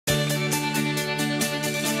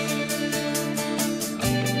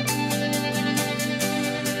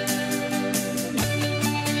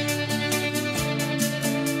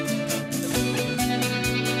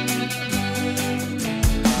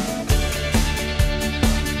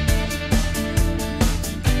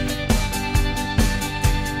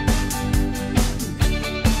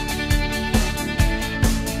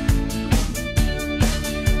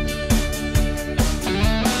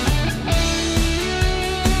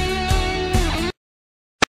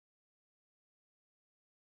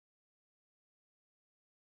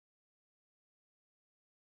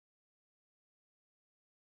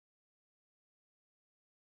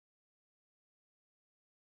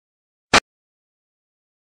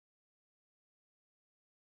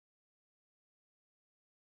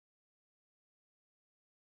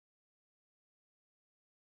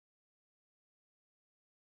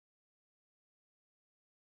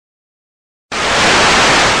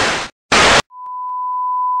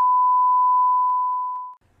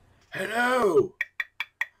Hello?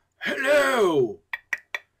 Hello?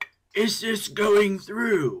 Is this going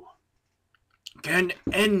through? Can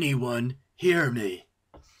anyone hear me?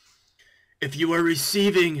 If you are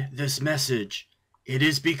receiving this message, it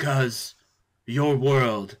is because your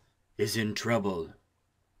world is in trouble.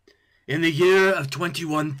 In the year of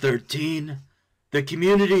 2113, the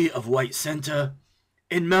community of White Center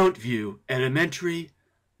in Mount View Elementary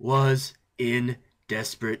was in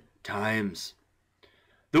desperate times.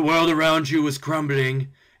 The world around you was crumbling,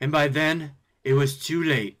 and by then it was too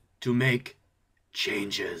late to make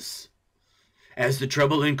changes. As the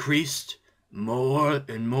trouble increased, more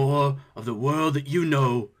and more of the world that you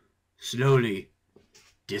know slowly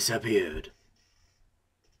disappeared.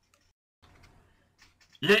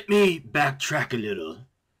 Let me backtrack a little.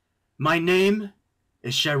 My name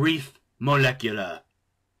is Sharif Molecular.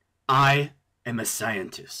 I am a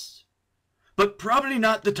scientist. But probably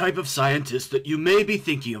not the type of scientist that you may be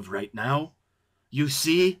thinking of right now. You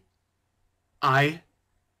see, I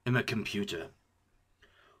am a computer.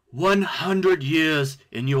 100 years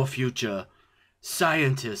in your future,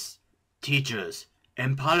 scientists, teachers,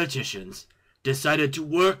 and politicians decided to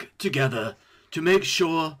work together to make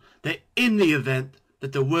sure that in the event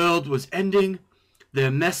that the world was ending,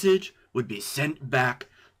 their message would be sent back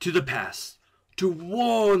to the past to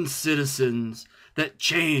warn citizens that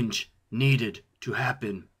change needed to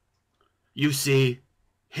happen. You see,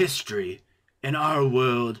 history in our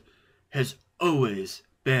world has always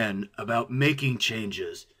been about making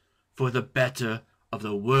changes for the better of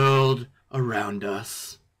the world around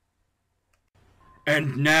us.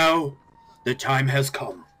 And now the time has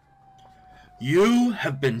come. You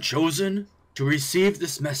have been chosen to receive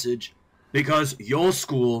this message because your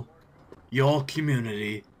school, your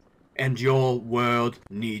community, and your world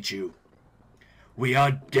need you. We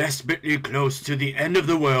are desperately close to the end of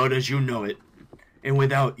the world as you know it, and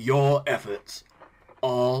without your efforts,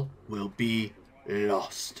 all will be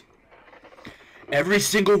lost. Every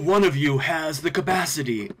single one of you has the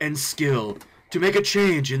capacity and skill to make a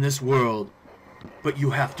change in this world, but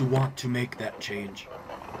you have to want to make that change.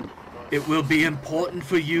 It will be important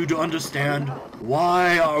for you to understand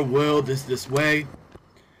why our world is this way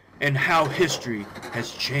and how history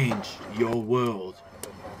has changed your world.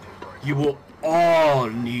 You will all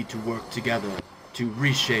need to work together to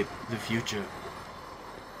reshape the future.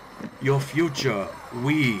 Your future,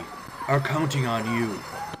 we are counting on you.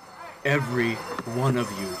 Every one of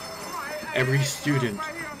you. Every student.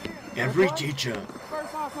 Every teacher.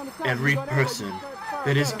 Every person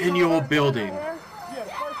that is in your building.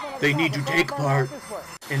 They need to take part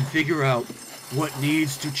and figure out what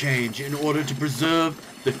needs to change in order to preserve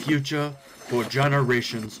the future for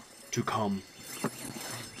generations to come.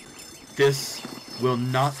 This will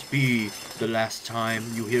not be the last time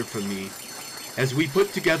you hear from me, as we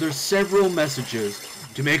put together several messages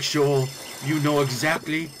to make sure you know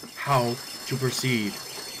exactly how to proceed.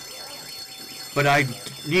 But I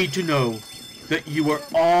need to know that you are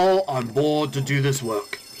all on board to do this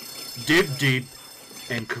work. Dig deep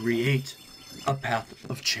and create a path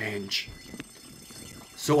of change.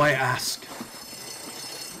 So I ask,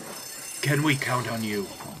 can we count on you?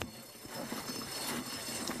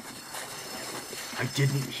 I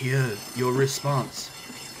didn't hear your response.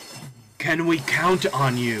 Can we count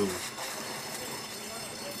on you?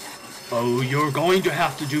 Oh, you're going to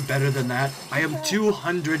have to do better than that. I am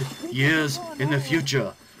 200 years in the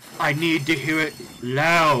future. I need to hear it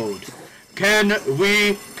loud. Can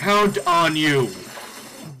we count on you?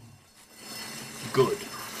 Good.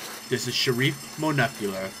 This is Sharif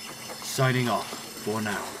Molecular, signing off for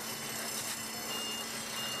now.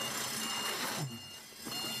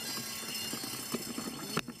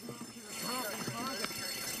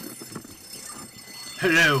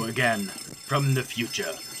 Hello again, from the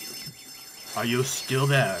future. Are you still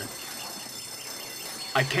there?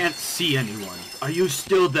 I can't see anyone. Are you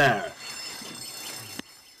still there?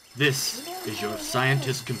 This is your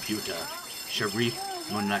scientist computer, Sharif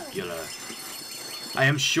Molecular. I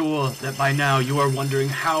am sure that by now you are wondering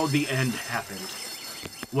how the end happened,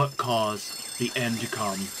 what caused the end to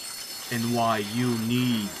come, and why you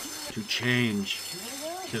need to change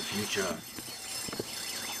the future.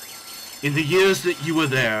 In the years that you were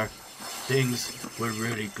there, things were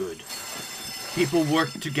really good. People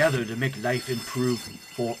worked together to make life improve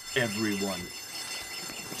for everyone.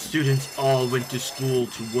 Students all went to school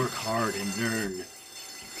to work hard and learn.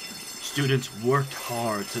 Students worked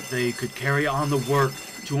hard so that they could carry on the work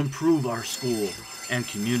to improve our school and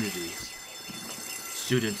communities.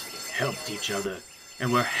 Students helped each other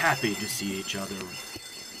and were happy to see each other.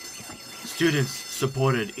 Students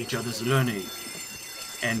supported each other's learning.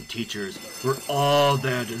 and teachers were all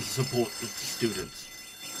there to support the students.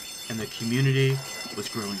 And the community was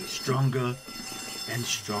growing stronger and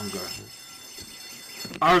stronger.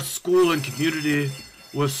 Our school and community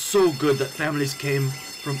was so good that families came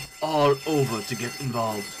from all over to get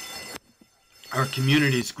involved. Our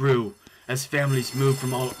communities grew as families moved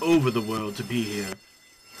from all over the world to be here.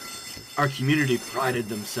 Our community prided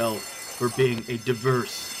themselves for being a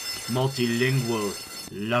diverse, multilingual,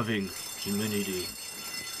 loving community.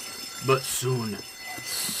 But soon,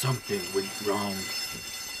 something went wrong.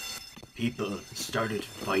 People started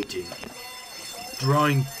fighting,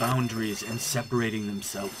 drawing boundaries and separating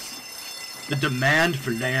themselves. The demand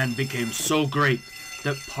for land became so great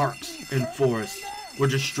that parks and forests were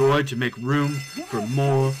destroyed to make room for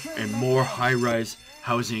more and more high-rise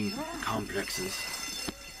housing complexes.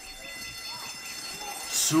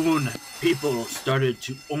 Soon, people started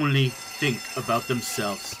to only think about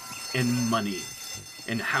themselves and money,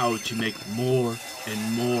 and how to make more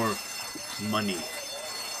and more money.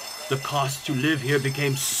 The cost to live here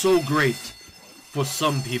became so great for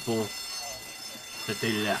some people that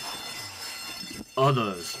they left.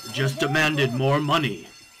 Others just demanded more money.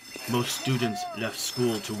 Most students left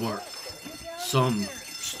school to work. Some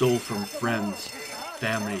stole from friends,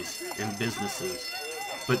 families, and businesses.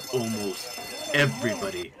 But almost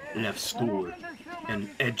everybody left school, and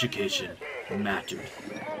education mattered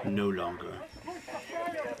no longer.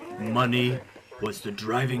 Money was the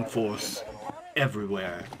driving force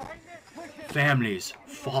everywhere. Families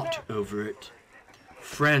fought over it.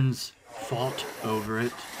 Friends fought over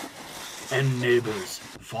it. And neighbors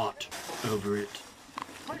fought over it.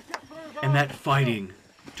 And that fighting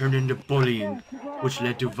turned into bullying, which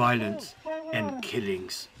led to violence and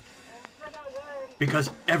killings.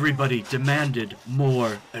 Because everybody demanded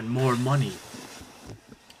more and more money.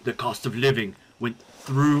 The cost of living went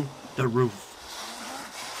through the roof.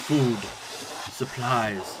 Food,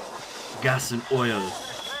 supplies, gas and oil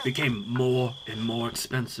became more and more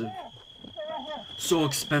expensive. So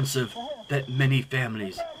expensive that many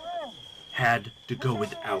families had to go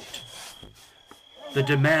without. The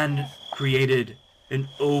demand created an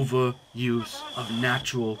overuse of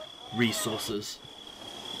natural resources.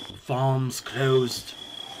 Farms closed,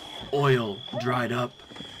 oil dried up,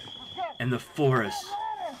 and the forests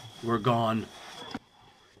were gone.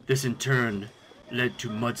 This in turn led to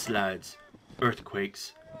mudslides,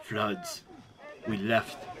 earthquakes, floods. We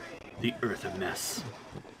left the earth a mess.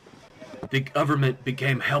 The government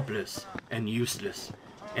became helpless and useless,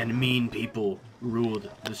 and mean people ruled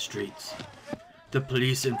the streets. The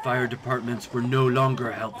police and fire departments were no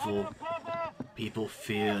longer helpful. People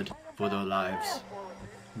feared for their lives.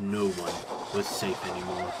 No one was safe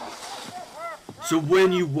anymore. So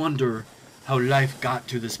when you wonder how life got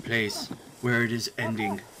to this place where it is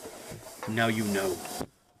ending, now you know.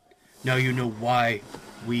 Now you know why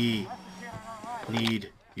we need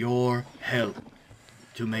your help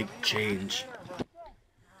to make change.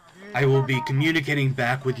 I will be communicating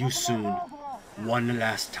back with you soon, one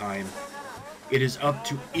last time. It is up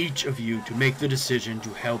to each of you to make the decision to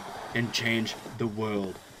help and change the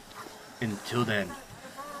world. Until then,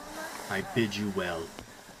 I bid you well.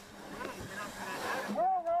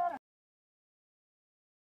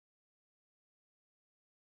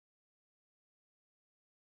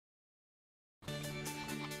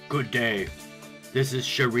 Good day. This is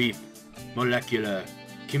Sharif Molecular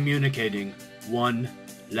communicating one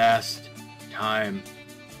last time.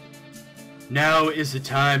 Now is the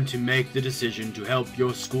time to make the decision to help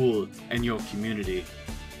your school and your community.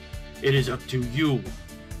 It is up to you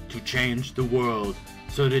to change the world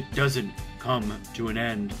so that it doesn't come to an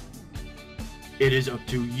end. It is up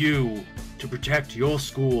to you to protect your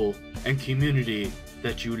school and community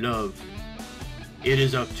that you love. It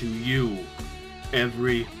is up to you,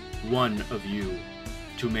 every one of you,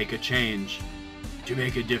 to make a change, to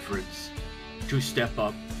make a difference, to step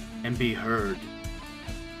up and be heard.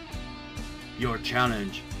 Your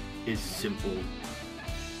challenge is simple.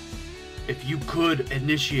 If you could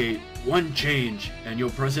initiate one change in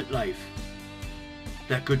your present life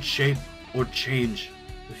that could shape or change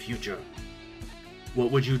the future,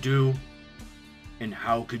 what would you do? And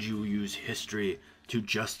how could you use history to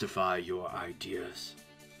justify your ideas?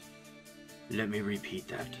 Let me repeat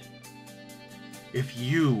that. If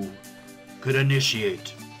you could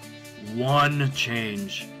initiate one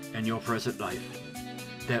change in your present life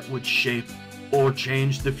that would shape or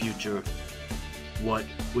change the future, what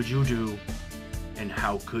would you do, and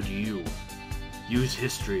how could you use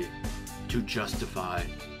history to justify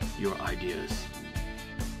your ideas?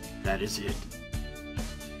 That is it.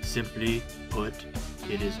 Simply put,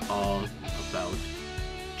 it is all about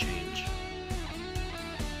change.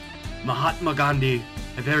 Mahatma Gandhi,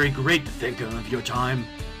 a very great thinker of your time,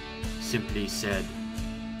 simply said,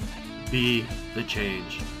 "Be the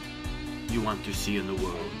change you want to see in the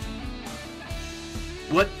world."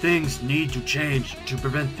 What things need to change to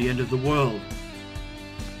prevent the end of the world?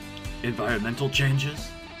 Environmental changes,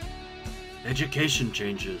 education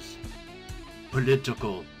changes,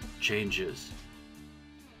 political changes,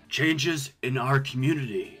 changes in our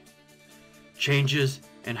community, changes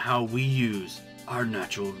in how we use our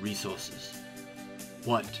natural resources.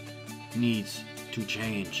 What needs to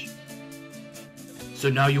change? So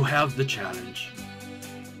now you have the challenge.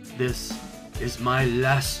 This is my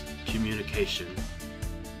last communication.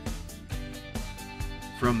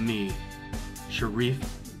 From me, Sharif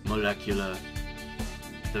Molecular,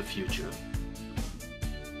 the future.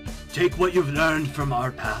 Take what you've learned from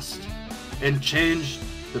our past and change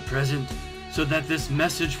the present so that this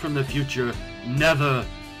message from the future never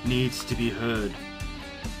needs to be heard.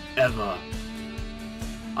 Ever.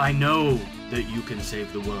 I know that you can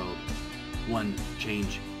save the world, one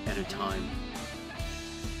change at a time.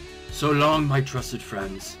 So long, my trusted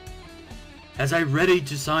friends. As I ready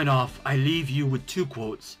to sign off, I leave you with 2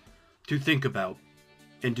 quotes to think about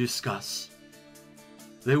and discuss.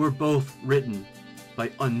 They were both written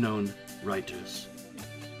by unknown writers.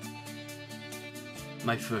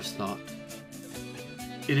 My first thought: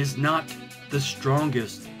 it is not the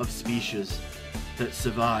strongest of species that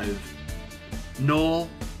survive, nor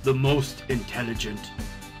the most intelligent,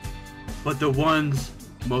 but the ones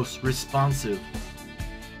most responsive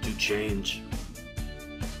to change.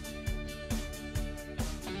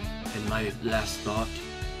 And my last thought: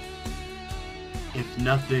 if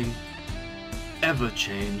nothing ever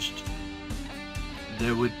changed,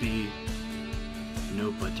 there would be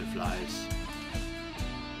no butterflies.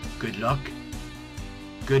 Good luck,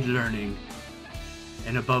 good learning,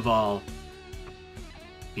 and above all,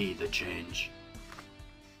 be the change.